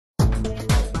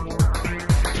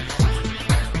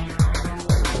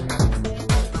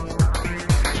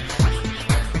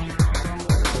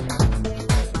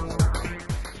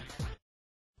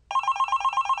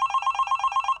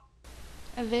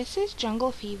This is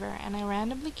Jungle Fever, and I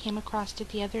randomly came across it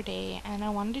the other day, and I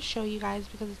wanted to show you guys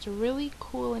because it's a really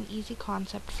cool and easy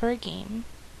concept for a game.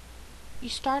 You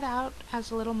start out as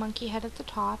a little monkey head at the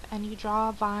top, and you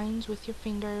draw vines with your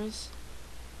fingers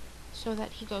so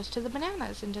that he goes to the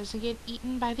bananas and doesn't get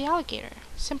eaten by the alligator.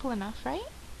 Simple enough,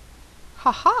 right?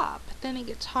 Haha! But then it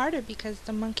gets harder because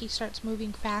the monkey starts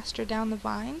moving faster down the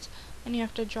vines, and you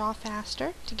have to draw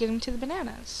faster to get him to the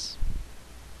bananas.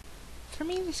 For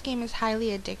me, this game is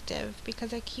highly addictive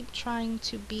because I keep trying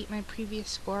to beat my previous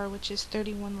score, which is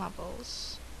 31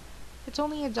 levels. It's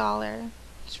only $1.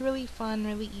 It's really fun,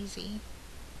 really easy.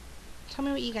 Tell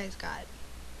me what you guys got.